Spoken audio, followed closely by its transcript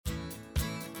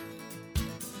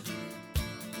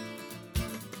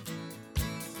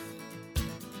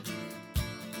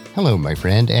Hello, my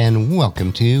friend, and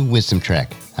welcome to Wisdom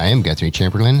Trek. I am Guthrie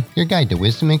Chamberlain, your guide to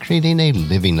wisdom and creating a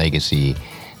living legacy.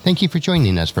 Thank you for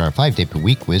joining us for our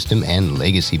 5-day-per-week wisdom and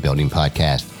legacy building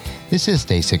podcast. This is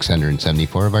day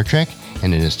 674 of our trek,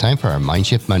 and it is time for our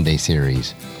Mindshift Monday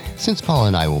series. Since Paul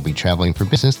and I will be traveling for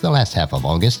business the last half of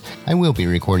August, I will be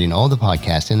recording all the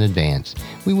podcasts in advance.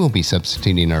 We will be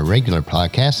substituting our regular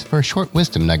podcasts for short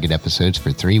wisdom nugget episodes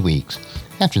for 3 weeks.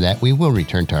 After that, we will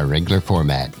return to our regular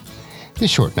format. This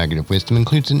short nugget of wisdom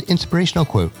includes an inspirational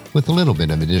quote with a little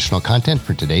bit of additional content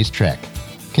for today's trek.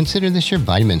 Consider this your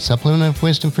vitamin supplement of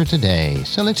wisdom for today,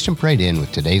 so let's jump right in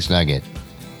with today's nugget.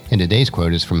 And today's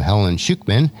quote is from Helen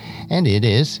Schucman, and it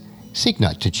is, "Seek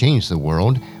not to change the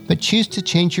world, but choose to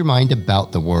change your mind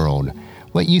about the world.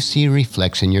 What you see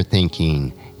reflects in your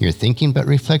thinking. Your thinking but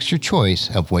reflects your choice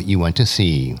of what you want to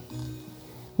see."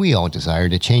 We all desire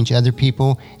to change other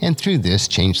people, and through this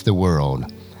change the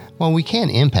world. While we can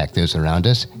impact those around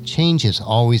us, change is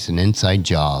always an inside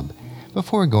job.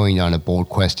 Before going on a bold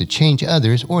quest to change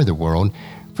others or the world,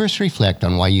 first reflect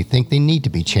on why you think they need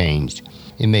to be changed.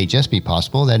 It may just be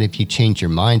possible that if you change your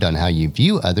mind on how you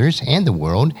view others and the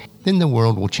world, then the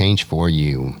world will change for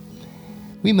you.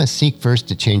 We must seek first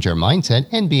to change our mindset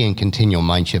and be in continual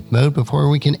mindshift mode before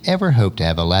we can ever hope to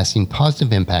have a lasting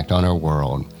positive impact on our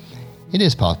world. It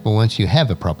is possible once you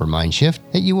have a proper mind shift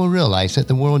that you will realize that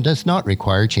the world does not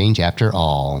require change after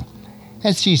all.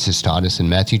 As Jesus taught us in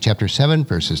Matthew chapter 7,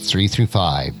 verses 3 through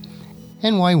 5.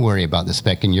 And why worry about the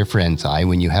speck in your friend's eye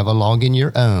when you have a log in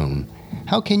your own?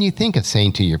 How can you think of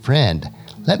saying to your friend,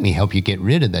 "Let me help you get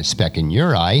rid of that speck in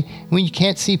your eye," when you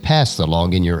can't see past the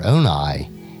log in your own eye?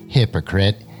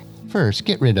 Hypocrite! First,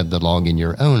 get rid of the log in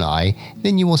your own eye,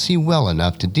 then you will see well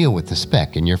enough to deal with the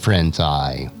speck in your friend's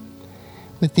eye.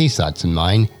 With these thoughts in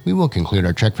mind, we will conclude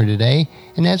our trek for today,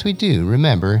 and as we do,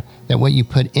 remember that what you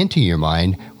put into your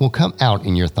mind will come out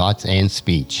in your thoughts and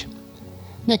speech.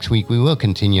 Next week, we will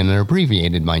continue on an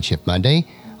abbreviated Mindshift Monday.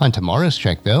 On tomorrow's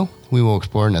trek, though, we will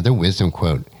explore another wisdom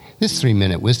quote. This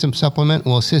 3-minute wisdom supplement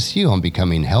will assist you on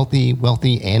becoming healthy,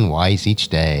 wealthy, and wise each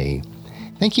day.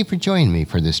 Thank you for joining me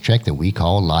for this trek that we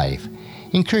call life.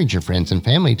 Encourage your friends and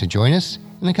family to join us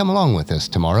and to come along with us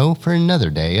tomorrow for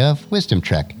another day of Wisdom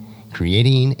Trek,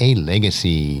 creating a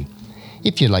legacy.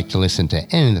 If you'd like to listen to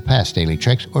any of the past daily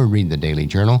treks or read the daily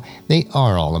journal, they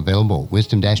are all available at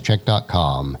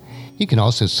wisdom-trek.com. You can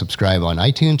also subscribe on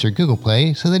iTunes or Google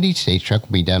Play so that each day's trek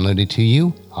will be downloaded to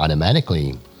you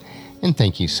automatically. And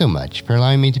thank you so much for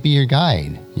allowing me to be your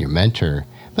guide, your mentor,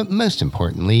 but most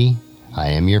importantly, I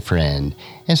am your friend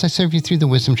as I serve you through the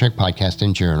Wisdom Trek podcast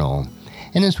and journal.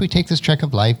 And as we take this trek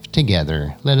of life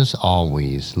together, let us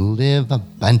always live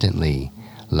abundantly,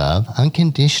 love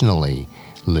unconditionally,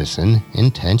 listen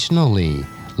intentionally,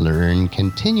 learn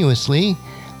continuously,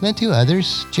 lend to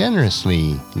others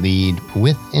generously, lead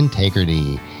with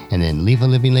integrity, and then leave a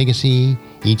living legacy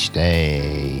each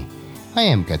day. I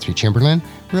am Guthrie Chamberlain,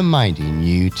 reminding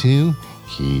you to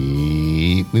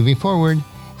keep moving forward,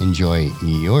 enjoy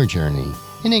your journey,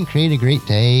 and then create a great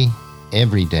day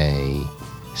every day.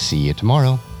 See you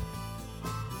tomorrow.